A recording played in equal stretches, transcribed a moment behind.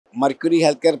Mercury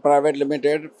Healthcare Private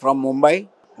Limited from Mumbai,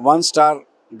 one-star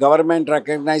government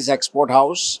recognized export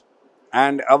house,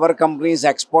 and our company is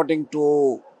exporting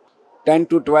to 10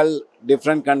 to 12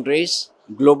 different countries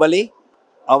globally.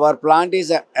 Our plant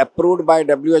is approved by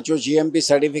WHO GMP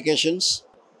certifications.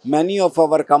 Many of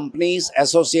our companies'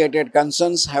 associated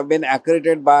concerns have been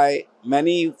accredited by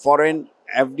many foreign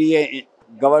FDA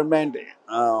government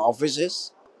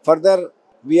offices. Further,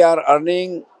 we are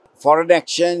earning foreign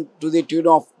exchange to the tune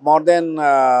of more than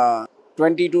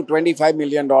 20 to 25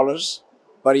 million dollars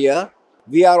per year.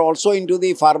 We are also into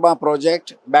the pharma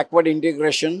project, backward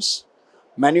integrations,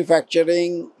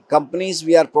 manufacturing companies.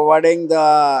 We are providing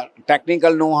the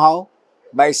technical know-how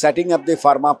by setting up the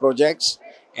pharma projects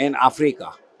in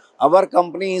Africa. Our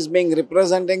company is being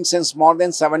representing since more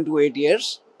than 7 to 8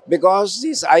 years. Because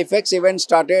this IPHEX event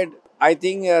started, I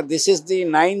think this is the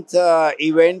 9th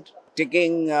event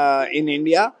taking in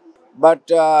India.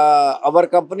 But our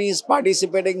company is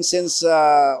participating since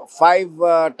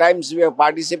 5 times we have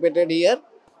participated here,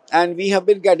 and we have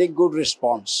been getting good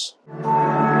response.